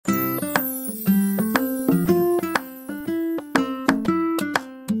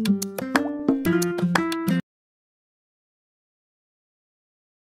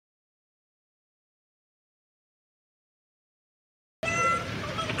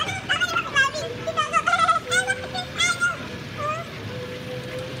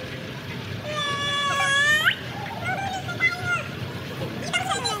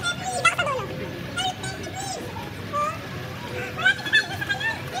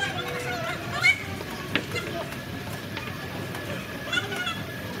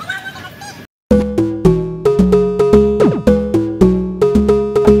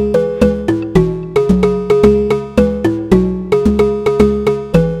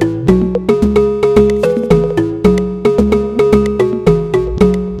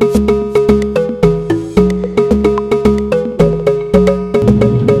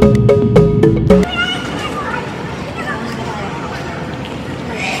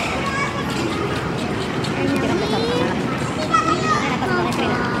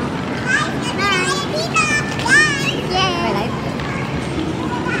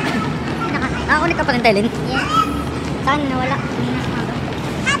Saan? Nawala.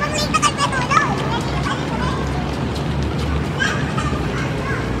 Habang late na kayo natulog.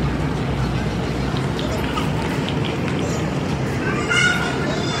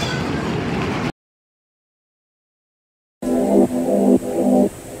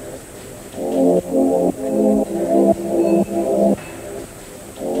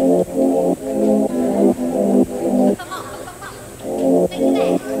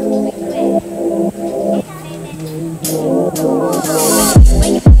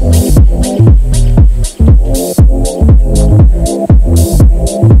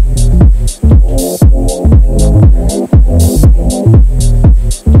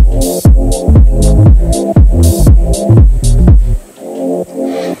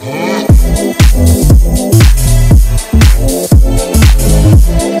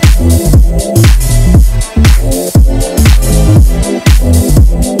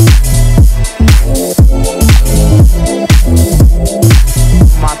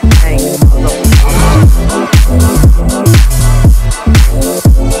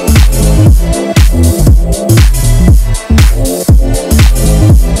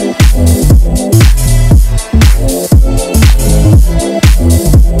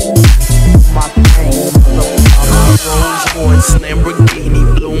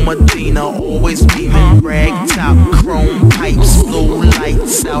 Always beaming, rag top, chrome pipes, blue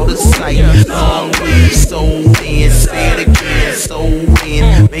lights out of sight. Long weed, so in, say it again, so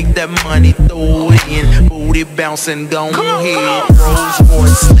in. Make that money, throw it in. Booty bouncing, don't hit. Rolls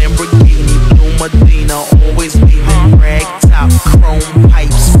Royce, Lamborghini, blue Medina. Always beaming, rag top, chrome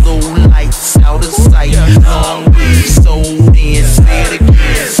pipes, blue lights out of sight. Long weed, so in, say it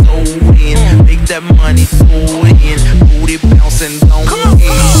again, so in. Make that money, throw it in. Booty bouncing, don't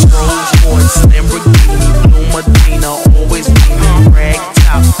hit. Rolls Royce, Lamborghini, blue Medina. Always beaming, rag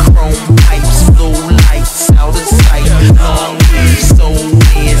top, chrome pipes, blue lights out of sight. Long weed, so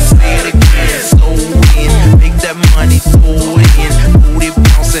in, say it again, so in. Make that money, throw it in. Booty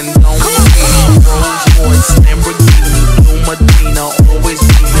bouncing, don't hit. Rolls Royce, Lamborghini, blue Medina. Always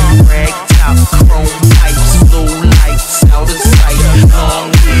beaming, rag top, chrome pipes, blue lights out of sight.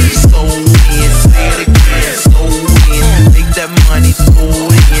 Long weed, so in, say it again, so in. Make that money, throw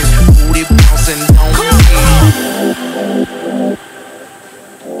it in. Booty bouncing, don't hit.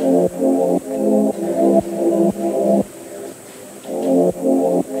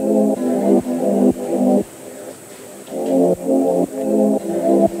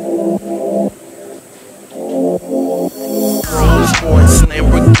 Rolls Royce,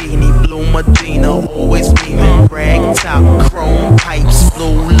 Lamborghini, blue Medina. Always beaming, rag top, chrome pipes,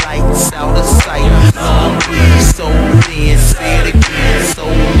 blue lights out of sight. Long weed, so in, say it again, so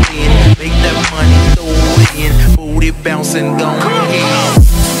in. Make that money, throw it in. Booty bouncing, don't hit.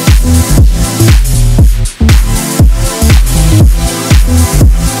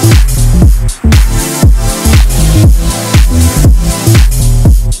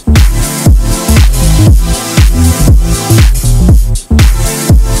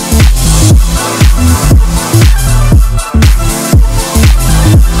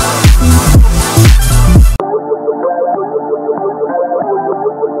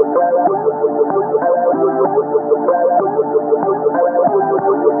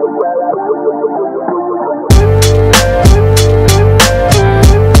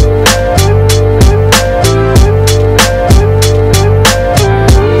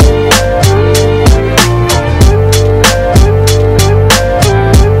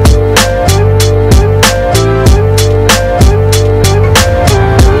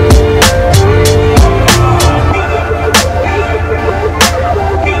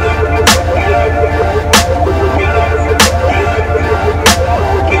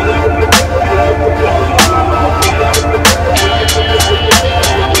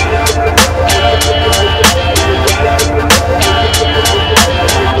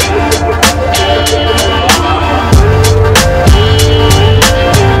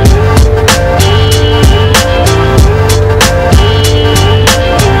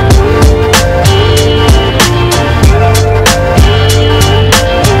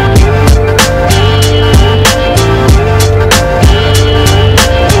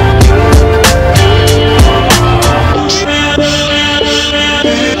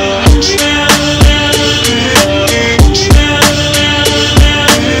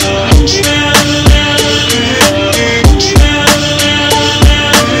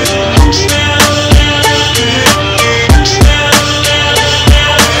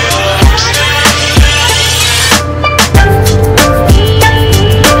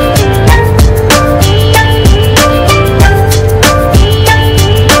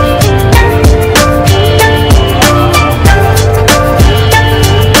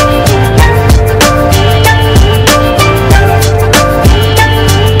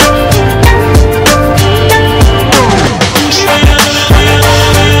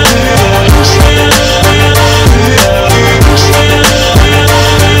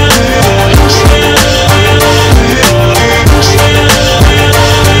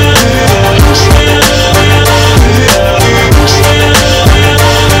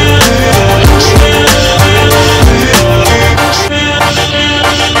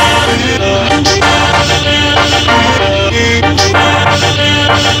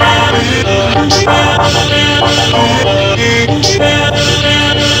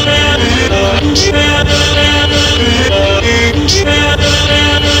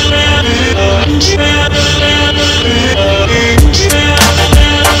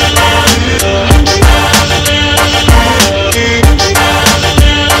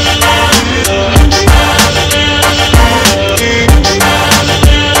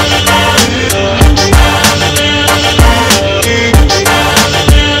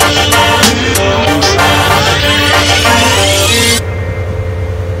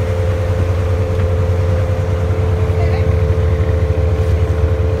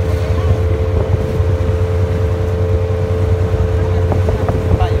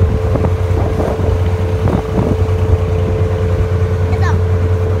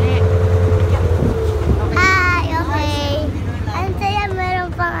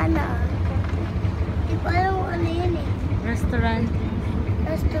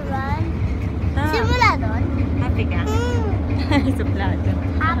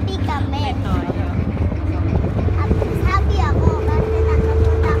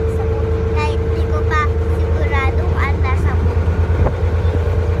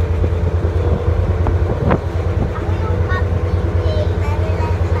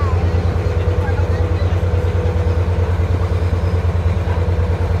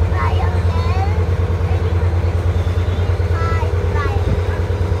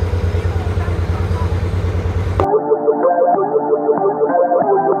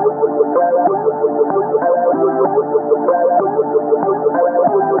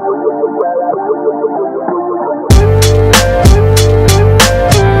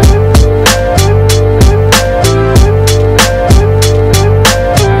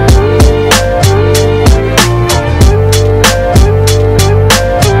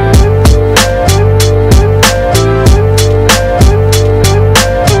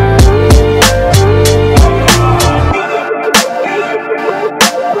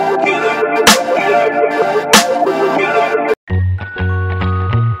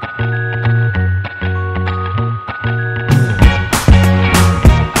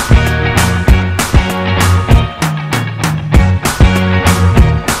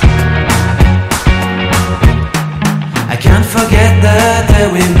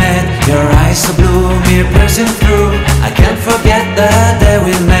 day we met. Your eyes so blue, me piercing through. I can't forget the day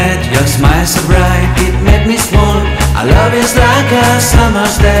we met. Your smile so bright, it made me swoon. Our love is like a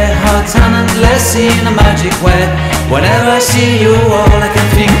summer's day, hot and endless in a magic way. Whenever I see you, all I can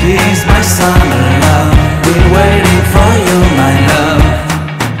think is my summer love. Been waiting for you, my love.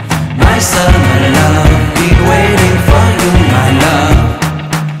 My summer love. Been waiting for you, my love.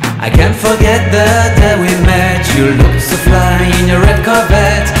 I can't forget the day we met. You looked so fly in your red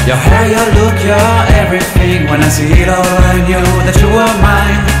Corvette. Your hair, your look, your everything. When I see it all, I knew that you were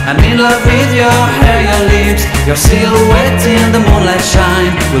mine. I'm in love with your hair, your lips, your silhouette in the moonlight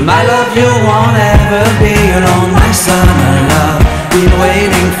shine. With my love you won't ever be alone. My summer love, been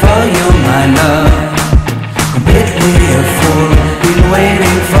waiting for you, my love. Completely a fool, been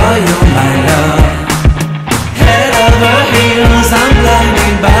waiting for you, my love. Head over heels, I'm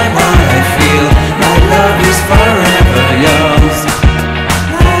blinded by what I feel. My love is forever yours.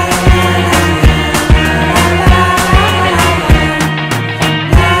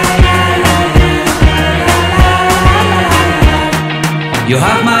 You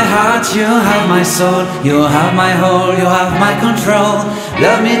have my heart, you have my soul. You have my whole, you have my control.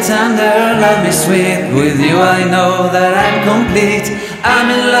 Love me tender, love me sweet. With you I know that I'm complete. I'm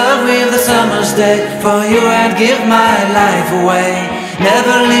in love with the summer's day. For you I'd give my life away.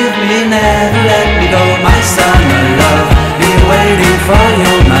 Never leave me, never let me go. My summer love, been waiting for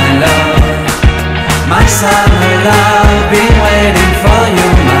you, my love. My summer love, been waiting for you,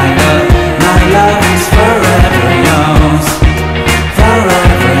 my love. My love is forever yours.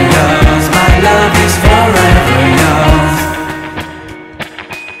 Forever yours, my love is forever yours.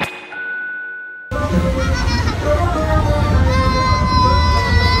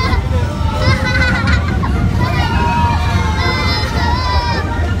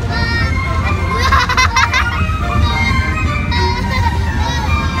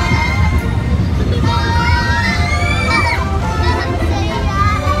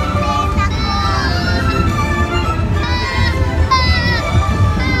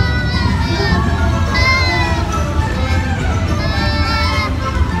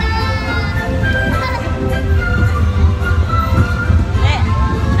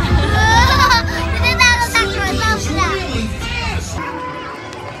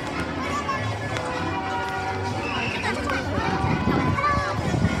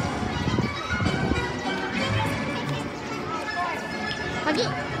 Pagi.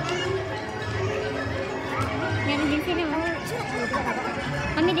 Meron din sila.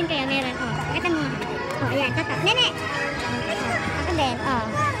 Kami din kaya meron. Oh, pakita mo. Oh, ayan. Tata. Nene! Ako din. Oh.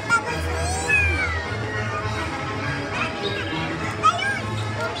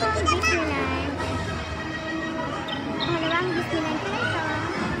 Disneyland. Pangalawang Disneyland pala ito.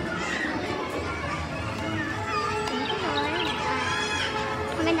 Thank you, Lord.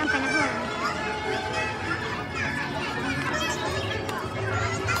 Maganda ang panahon.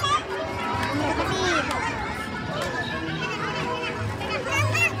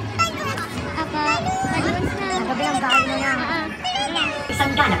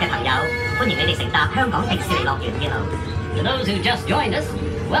 To those who just joined us,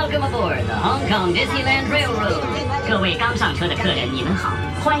 welcome aboard the Hong Kong Disneyland Railroad. 各位刚上车的客人，你们好，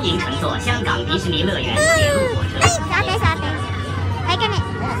欢迎乘坐香港迪士尼乐园铁路火车。Sa ate. Ay ka, ne.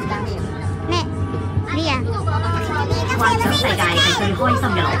 Ne. Di啊。幻想世界係最開心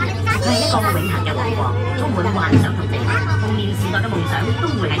嘅樂園，佢係一個永恆嘅王國，充滿幻想同美好。童年時代嘅夢想都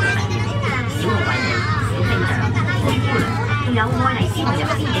會喺度實現。小熊維尼、小飛象、灰姑娘，仲有愛麗絲夢遊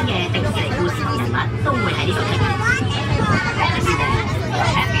仙境嘅迪士尼故事同人物都會喺呢度出現。Fantasyland, the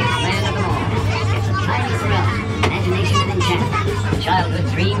happiest land of them all. It's a tiny thrill, imagination and enchantment. Childhood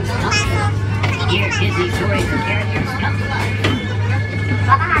dreams come true. Here, Disney stories and characters come to life.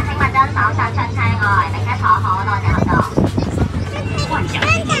 我家下請問張手上出車外，並且坐好，多謝合作。幻想世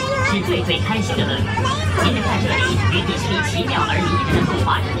界是最最開心的樂園，您能在這裡與迪士尼奇妙而迷人的動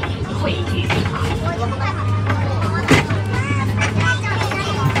畫人物匯聚一堂。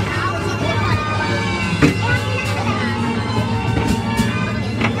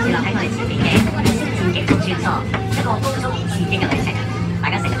原來喺我哋前面嘅星戰極速穿梭，一個高速刺激嘅旅程。大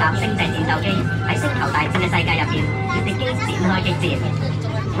家乘搭星際戰鬥機喺星球大戰嘅世界入邊，與敵機展開激戰。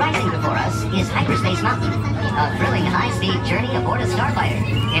Rising before us is Hyperspace Mountain, a thrilling high-speed journey aboard a starfighter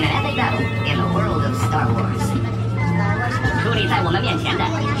in an epic battle in the world of Star Wars. 矗立在我们面前的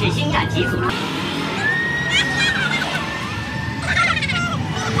是星战极速。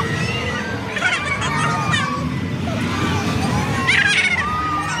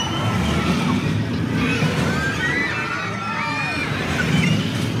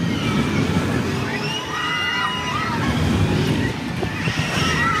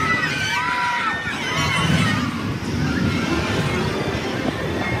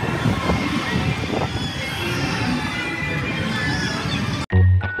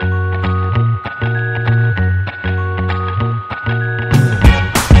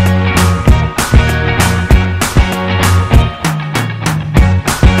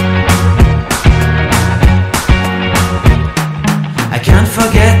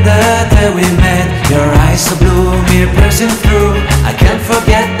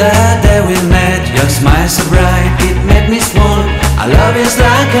the day we met. Your smile so bright, it made me swoon. Our love is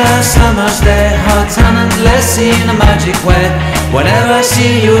like a summer's day, hot and endless in a magic way. Whenever I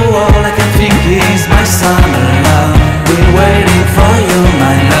see you, all I can think is my summer love. Been waiting for you,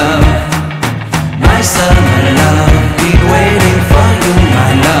 my love. My summer love. Been waiting for you,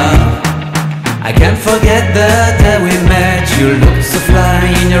 my love. I can't forget the day we met. You looked so fly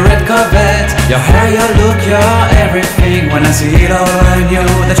in your red Corvette. Your hair, your look, your everything. When I see it all, I knew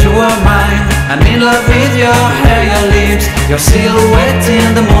that you were mine. I'm in love with your hair, your lips, your silhouette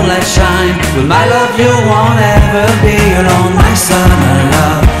in the moonlight shine. With my love you won't ever be alone. My summer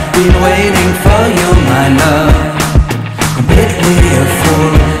love, been waiting for you, my love. Completely a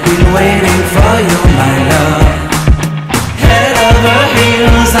fool, been waiting for you, my love. Head over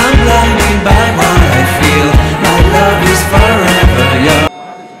heels, I'm blinded by what I feel. My love is forever yours.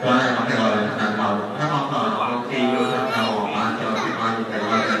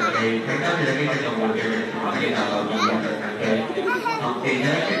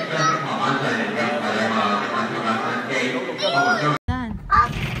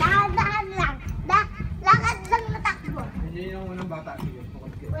 Dahan-dahan lang. Lakad lang na takbo. Hindi yung unang bata.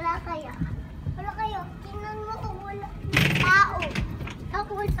 Wala kayo. Wala kayo. Tingnan mo kung wala tao.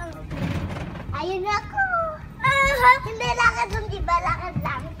 Ako isang. Ayun ako. Hindi, lakad lang, diba? Lakad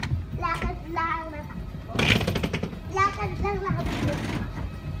lang. Lakad